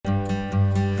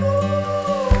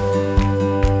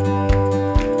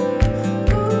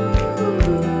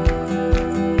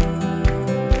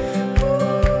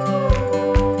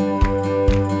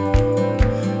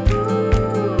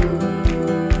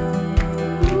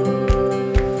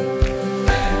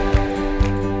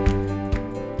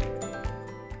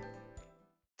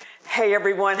Hey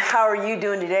everyone, how are you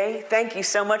doing today? Thank you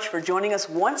so much for joining us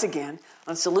once again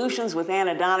on Solutions with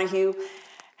Anna Donahue.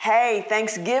 Hey,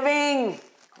 Thanksgiving,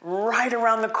 right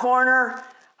around the corner.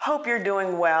 Hope you're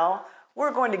doing well.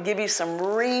 We're going to give you some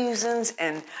reasons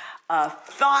and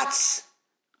thoughts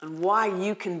on why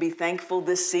you can be thankful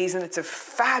this season. It's a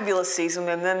fabulous season,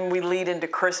 and then we lead into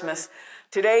Christmas.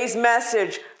 Today's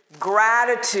message,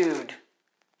 gratitude.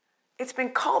 It's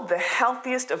been called the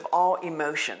healthiest of all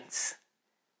emotions.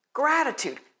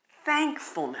 Gratitude,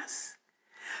 thankfulness.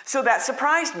 So that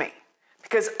surprised me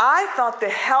because I thought the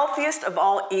healthiest of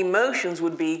all emotions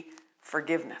would be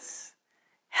forgiveness.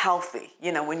 Healthy,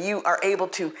 when you are able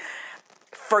to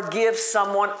forgive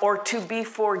someone or to be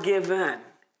forgiven.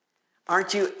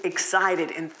 Aren't you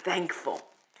excited and thankful?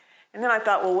 And then I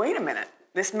thought, well, wait a minute.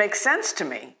 This makes sense to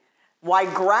me. Why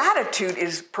gratitude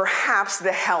is perhaps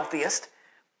the healthiest.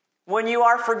 When you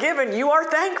are forgiven, you are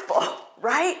thankful,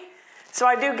 right? So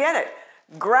I do get it.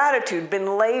 Gratitude,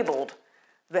 been labeled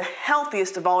the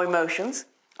healthiest of all emotions.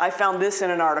 I found this in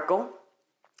an article.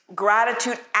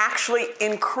 Gratitude actually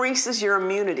increases your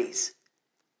immunities.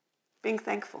 Being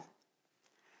thankful.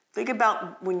 Think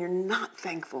about when you're not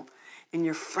thankful and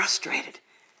you're frustrated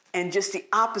and just the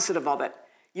opposite of all that.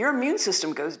 Your immune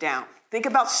system goes down. Think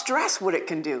about stress, what it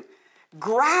can do.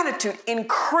 Gratitude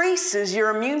increases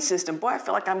your immune system. Boy, I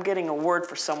feel like I'm getting a word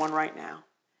for someone right now.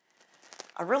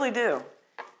 I really do.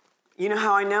 You know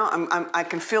how I know? I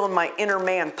can feel in my inner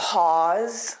man,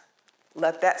 pause,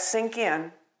 let that sink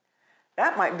in.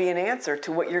 That might be an answer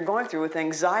to what you're going through with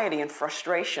anxiety and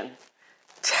frustration.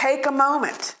 Take a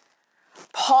moment,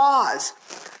 pause.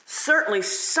 Certainly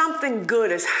something good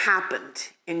has happened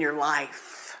in your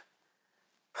life.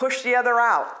 Push the other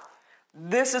out.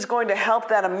 This is going to help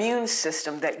that immune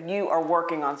system that you are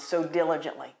working on so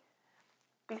diligently.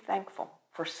 Be thankful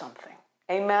for something.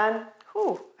 Amen?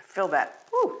 Whew, I feel that.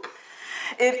 Whew.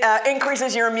 It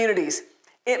increases your immunities.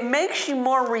 It makes you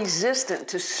more resistant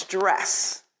to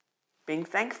stress. Being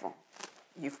thankful.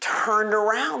 You've turned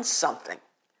around something.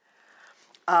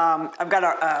 I've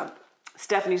got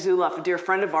Stephanie Zuloff, a dear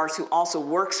friend of ours who also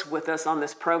works with us on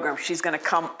this program. She's going to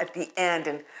come at the end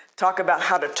and talk about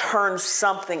how to turn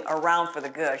something around for the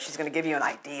good. She's going to give you an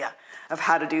idea of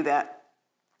how to do that.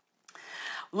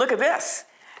 Look at this.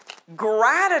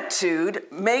 Gratitude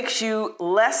makes you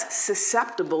less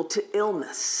susceptible to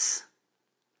illness.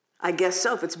 I guess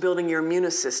so, if it's building your immune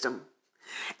system.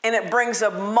 And it brings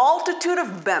a multitude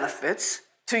of benefits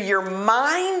to your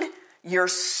mind, your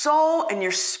soul, and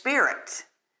your spirit.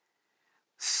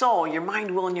 Soul, your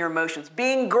mind, will, and your emotions.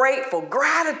 Being grateful,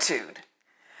 gratitude.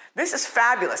 This is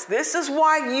fabulous. This is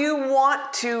why you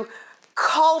want to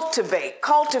cultivate,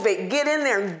 get in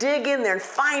there and dig in there and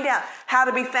find out how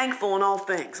to be thankful in all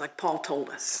things, like Paul told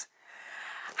us.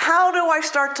 How do I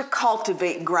start to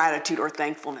cultivate gratitude or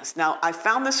thankfulness? Now, I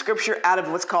found this scripture out of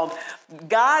what's called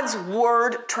God's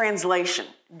Word Translation,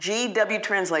 GW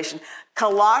Translation,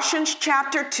 Colossians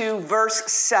chapter 2, verse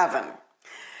 7.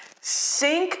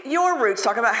 Sink your roots,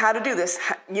 talk about how to do this.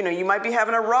 You might be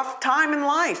having a rough time in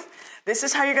life. This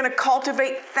is how you're going to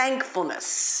cultivate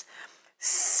thankfulness.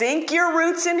 Sink your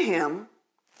roots in Him,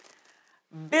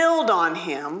 build on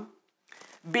Him,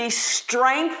 be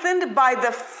strengthened by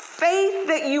the faith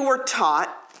that you were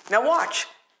taught. Now watch,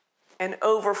 and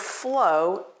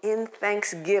overflow in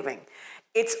thanksgiving.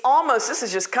 It's almost, this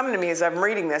is just coming to me as I'm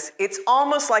reading this, it's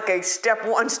almost like a step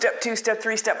 1, step 2, step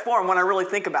 3, step 4, and when I really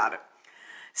think about it.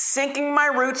 Sinking my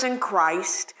roots in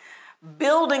Christ,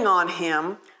 building on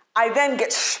Him, I then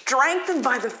get strengthened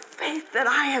by the faith that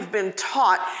I have been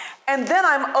taught, and then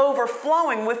I'm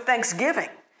overflowing with thanksgiving.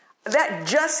 That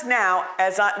just now,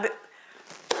 I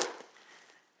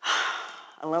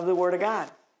love the Word of God.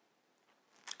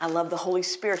 I love the Holy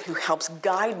Spirit who helps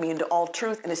guide me into all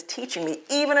truth and is teaching me,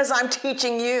 even as I'm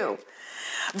teaching you.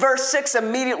 Verse 6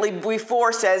 immediately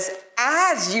before says,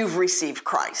 as you've received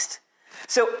Christ.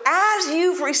 So as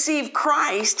you've received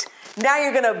Christ, now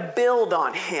you're going to build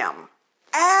on Him.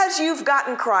 As you've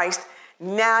gotten Christ,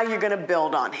 now you're going to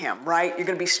build on Him, right? You're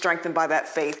going to be strengthened by that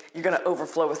faith. You're going to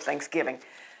overflow with thanksgiving.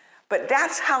 But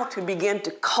that's how to begin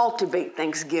to cultivate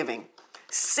thanksgiving.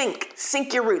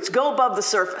 Sink your roots. Go above the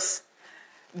surface.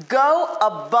 Go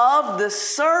above the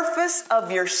surface of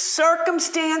your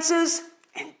circumstances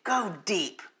and go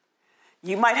deep.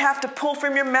 You might have to pull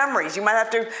from your memories. You might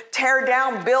have to tear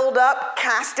down, build up,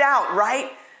 cast out,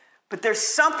 right? But there's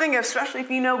something, especially if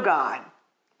you know God,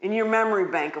 in your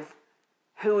memory bank of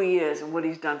who He is and what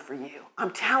He's done for you. I'm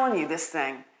telling you, this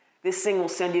thing will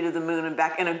send you to the moon and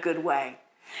back in a good way.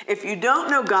 If you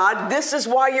don't know God, this is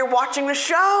why you're watching the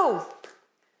show.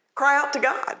 Cry out to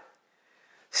God.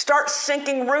 Start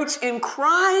sinking roots in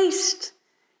Christ.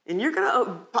 And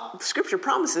Scripture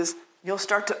promises you'll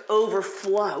start to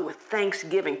overflow with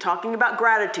thanksgiving. Talking about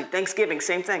gratitude, thanksgiving,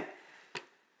 same thing.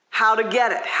 How to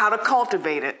get it, how to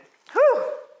cultivate it. Whew.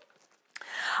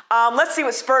 Let's see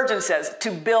what Spurgeon says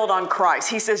to build on Christ.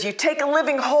 He says, you take a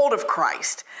living hold of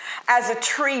Christ as a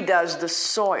tree does the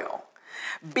soil.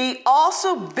 Be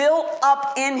also built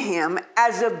up in him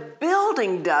as a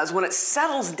building does when it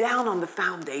settles down on the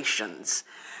foundations.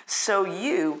 So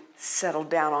you settle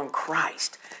down on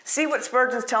Christ. See what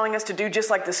Spurgeon's telling us to do, just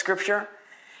like the scripture?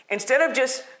 Instead of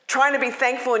just trying to be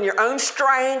thankful in your own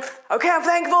strength. Okay, I'm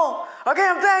thankful. Okay,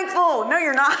 I'm thankful. No,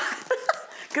 you're not.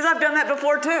 Because I've done that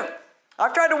before too.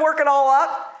 I've tried to work it all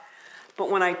up. But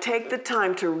when I take the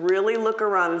time to really look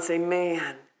around and say,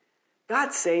 man,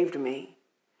 God saved me.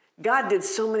 God did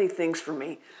so many things for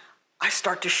me. I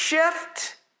start to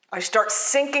shift. I start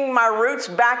sinking my roots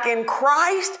back in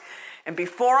Christ. And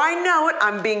before I know it,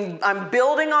 I'm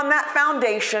building on that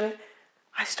foundation.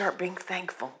 I start being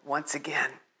thankful once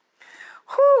again.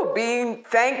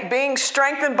 Being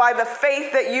strengthened by the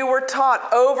faith that you were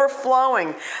taught,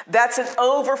 overflowing. That's an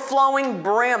overflowing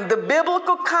brim. The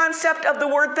biblical concept of the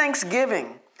word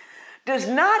thanksgiving does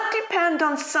not depend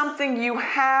on something you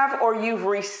have or you've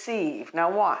received.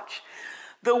 Now watch.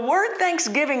 The word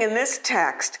thanksgiving in this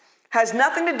text has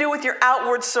nothing to do with your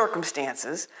outward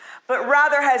circumstances, but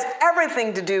rather has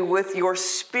everything to do with your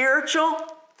spiritual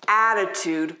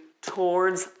attitude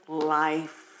towards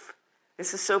life.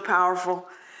 This is so powerful.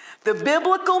 The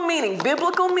biblical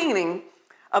meaning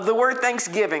of the word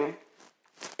thanksgiving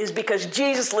is because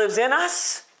Jesus lives in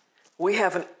us, we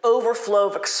have an overflow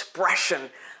of expression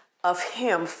of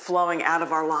him flowing out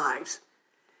of our lives.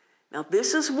 Now,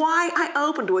 this is why I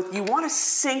opened with, you want to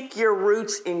sink your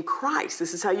roots in Christ.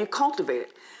 This is how you cultivate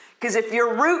it. Because if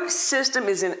your root system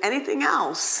is in anything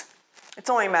else, it's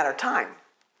only a matter of time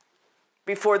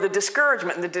before the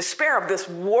discouragement and the despair of this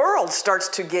world starts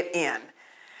to get in.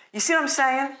 You see what I'm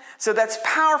saying? So that's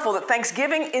powerful that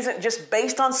Thanksgiving isn't just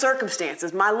based on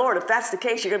circumstances. My Lord, if that's the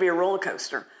case, you're going to be a roller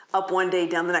coaster, up one day,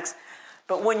 down the next.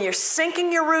 But when you're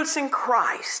sinking your roots in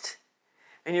Christ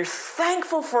and you're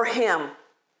thankful for him,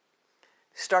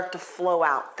 start to flow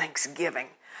out thanksgiving.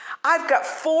 I've got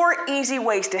 4 easy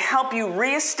ways to help you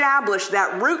reestablish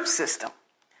that root system.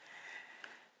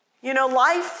 You know,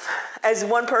 life, as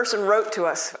one person wrote to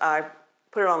us, I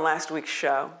put it on last week's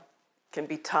show, can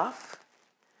be tough.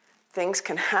 Things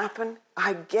can happen.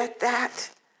 I get that.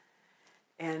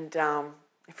 And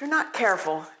if you're not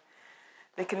careful,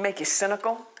 they can make you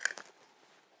cynical.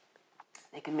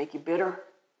 They can make you bitter.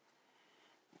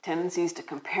 Tendencies to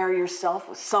compare yourself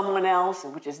with someone else,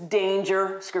 which is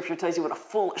danger. Scripture tells you what a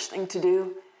foolish thing to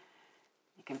do.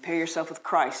 You compare yourself with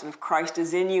Christ, and if Christ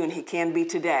is in you, and he can be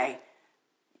today,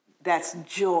 that's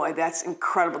joy, that's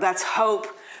incredible, that's hope,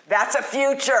 that's a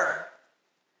future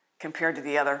compared to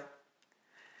the other.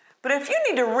 But if you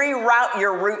need to reroute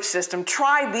your root system,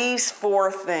 try these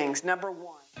 4 things. Number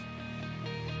 1.